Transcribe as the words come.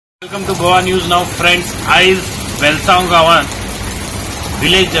Welcome to Goa News Now, friends. आज वेलसाव गावात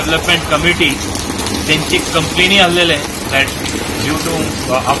village development committee त्यांची कंप्लेनी आलेले that due to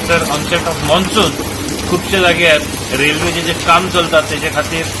after onset of monsoon खूपशे जाग्यार रेल्वेचे जे काम चलतात त्याच्या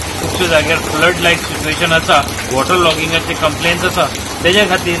खातीर खूपशे जाग्यार फ्लड लायक सिच्युएशन आसा, वॉटर लॉगिंगाचे कंप्लेन्स आसा. त्याच्या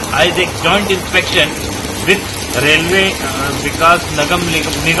खातीर आज एक joint inspection with railway Vikas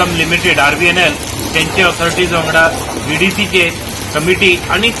Nigam limited RVNL त्यांचे ऑथॉरिटीज वांगडा VDCचे कमिटी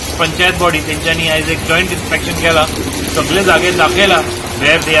आणि पंचायत बॉडी त्यांच्यानी आज एक जॉइंट इन्स्पेक्शन केला. सगळे जागे दाखयला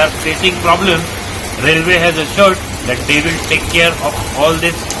where they are facing problem. Railway has assured that they will take care of all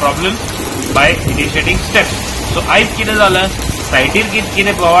this problem bye initiating steps. सो आज कितें जालें, सायटीर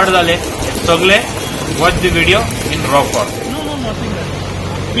कितें बोवाळ जाले हे सगळे watch the video in raw form.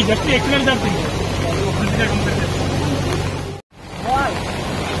 We just explain that thing. Why?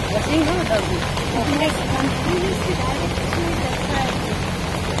 The thing is that we continuously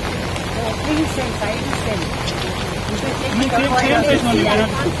things and side is same.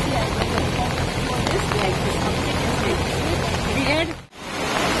 We had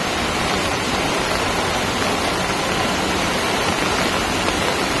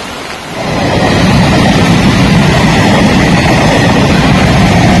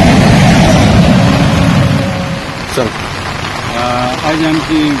आज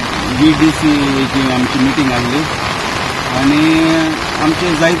आमची VDCची आमची मिटींग आसली आणि आमचे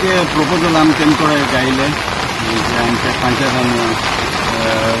जायते प्रपोजल आमी तेंचे आयले. आमच्या पंचायतान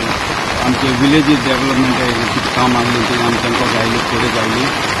आमचे विलेजीस डेव्हलपमेंट काम आसलें तें आमी तेंकां आयले, थोडे आयली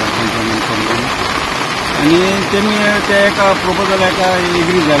सरपंचान आणि तेमी ते एका प्रपोजल एका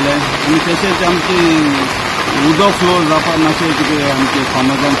एग्री जाले. आणि तशेंच आमची उदक फ्लो जावपाक मातशें कितें आमचे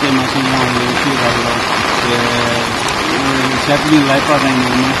फार्मर्सांचे मातशें इश्यू जाल्लो शेतबीन लायपा जायना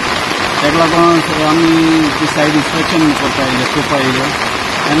न्हू. तेका लागून आमी ती सायड इन्स्पेक्शन करपा येयले, चोवपा येयले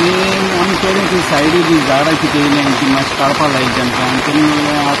आनी आमी पयलीं ती सायडी जी झाडां कितें येयलें ती मातशें काडपा लायली तेंकां. आनी तेमी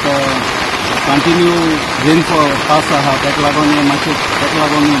आतां कंटिन्यू रेनफॉल पास आहा तेका लागून मातशें तेका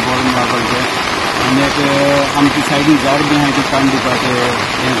लागून बोरें लागपाचें. आनी एक आमची सायडीन झाड बी आहाय ती काडून दिवपाचें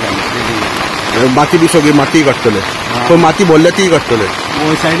हें जालें रेडी. बाकी ती सगळी माती काडटले, पण माती भरल्या ती काडटले.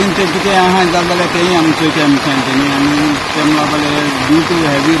 सायडीन ते कितें आहा जाल्यार तेंय आमी चोयता आमच्यान तेणी. आनी तें लागले due to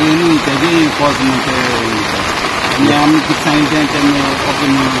heavy rainy तेजेय cause म्हण ते आनी आमी कितें सांगिल्लें तें ओके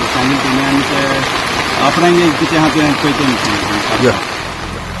म्हणून सांगिल्लें तेणी. आनी ते आपणांगे कितें आहा तें पळयता.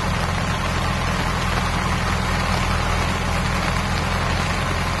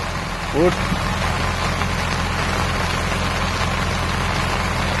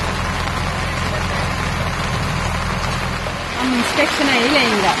 इन्स्पेक्शन येयलें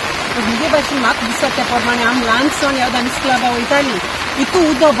हिंगा म्हणजे भाशेन म्हाका दिसता त्या प्रमाणे आमी ल्हानसण ह्या स्कुलाबा वयतालीं इतू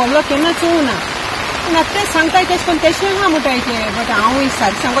उदक भरलो केन्ना चोवना. पूण आतां ते सांगताय तेश पण तेशें आहा म्हणटाय ते. बट हांव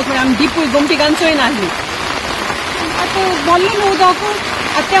सारकें सांगत म्हळ्यार आमी डिपूय गमटी घालून चोयना आसली. आतां भरलें न्हू उदक.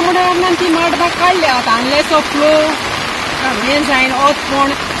 आतां त्या म्हणल्यार ती माडबाग काडले. आतां अनलेस ऑफ फ्लो हें जायन ऑत कोण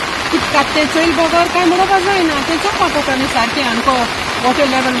कितें कात तें चोयल बगर कांय म्हणोवपाक जायना. तें चोवपा पडटा न्ही सारकें. आमको वॉटर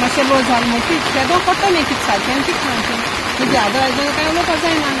लेवल मातशें लो जालें म्हूण कितें शेदो पडटा न्ही कितें सारकें आनी कितें सांगचें.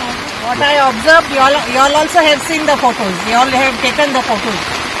 What I observed, you all also have seen the photos. You all have taken the photos.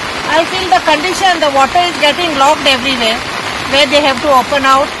 I feel the condition, the water is getting locked everywhere, where they have to open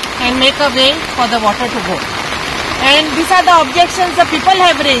out and make a way for the water to go. And these are the objections the people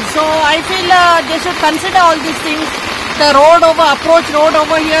have raised. So I feel they should consider all these things. The approach road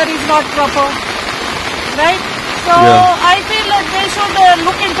over here is not proper, right? So yeah. I feel they should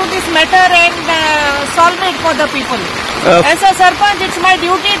look into this matter and solve it for the people. As a sarpanch, it's my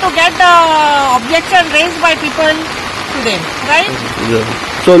duty to get the objection raised by people to them, right? Yeah.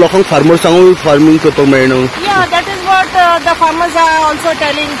 So, lokang farmers sangu farming ko mayno. Yeah, that is what the farmers are also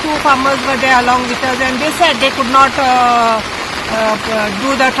telling. 2 farmers were there along with us, and they said they could not do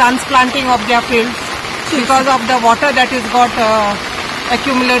the transplanting of their fields because of the water that is got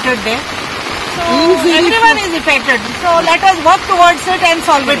accumulated there. So everyone is affected. So let us work towards it and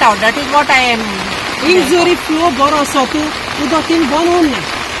solve it out. That is what I am. Zari flow बरो आसा तूं उदक तीन बनवून ना.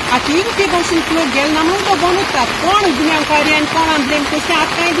 आतां इतके भाशेन फ्लो गेले ना म्हणून उदक बनवतात. कोण गुन्यांवकारी आनी कोण ब्लेम तशें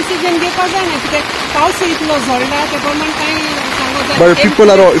आतां कांय डिसिजन घेवपाक जायना. कित्याक पावस इतलो झडला ते प्रमाण कांय सांगूंक जायना. But people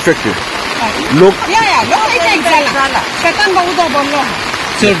are affected. लोक इफेक्ट जाला. शेतान उदक भरलो.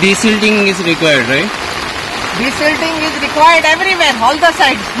 So desilting is required, right? Desilting is required everywhere, all the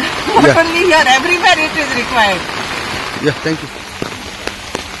sides. Not only here, everywhere it is required. Yeah, thank you.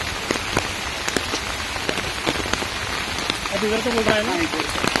 अब इधर तो बोल रहा है ना?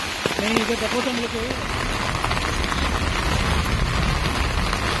 नहीं, इधर देखो तो मुझे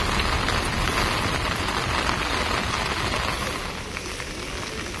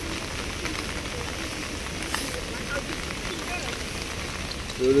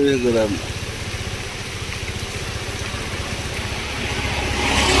So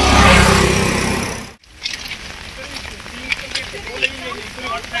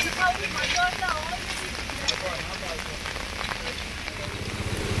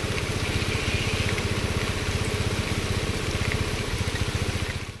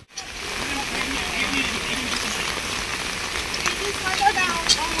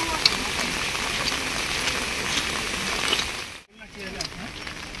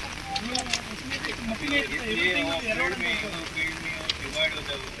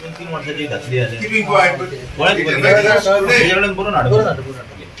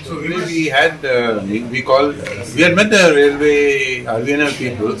we had we had met the railway RVNL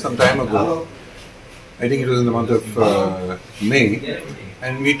people some time ago. I think it was in the month of May,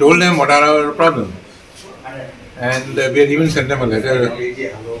 and we told them what are our problems, and we had even sent them a letter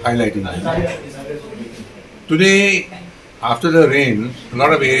highlighting them. Today, after the rain, a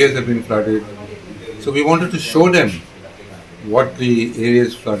lot of areas have been flooded, so we wanted to show them what the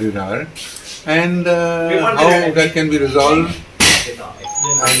areas flooded are and how that can be resolved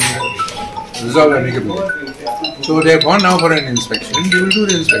and resolved amicably. So they have gone now for an inspection. They will do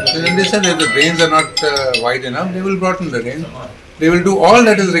the inspection, and they said that the drains are not wide enough. They will broaden the drains. They will do all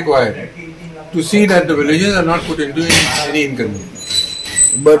that is required to see that the villages are not put into any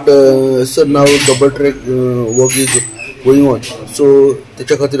inconvenience. But sir, now double track work is going on. So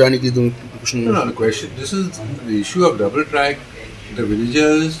त्याच्या खातीर आनी कितें No, the question. This is the issue of double track. The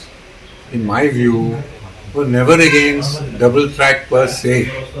villagers, in my view, were never against double track per se.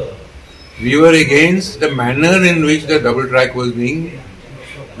 We were against the manner in which the double track was being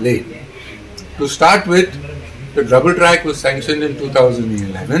laid. To start with, the double track was sanctioned in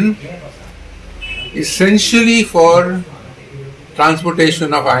 2011, essentially for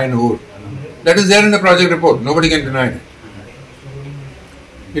transportation of iron ore. That is there in the project report. Nobody can deny it.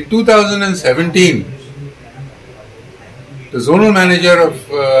 In 2017, the zonal manager of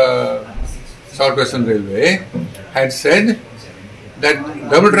South Western Railway had said that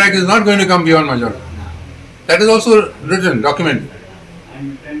double track is not going to come beyond Majora. That is also written, documented.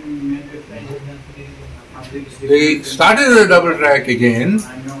 They started the double track again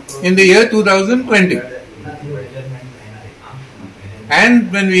in the year 2020.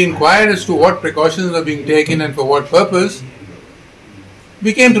 And when we inquired as to what precautions are being taken and for what purpose,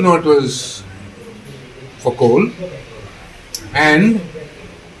 we came to know it was for coal, and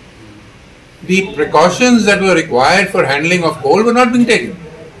the precautions that were required for handling of coal were not being taken.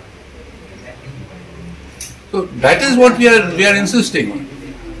 So that is what we are insisting on.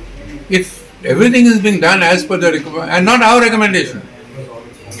 If everything is being done as per the and not our recommendation,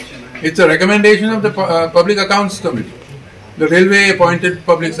 it's a recommendation of the Public Accounts Committee, the railway appointed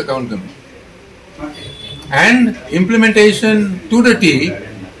Public Account Committee, and implementation to the T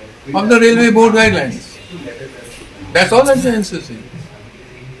of the Railway Board guidelines. That's all that we are insisting.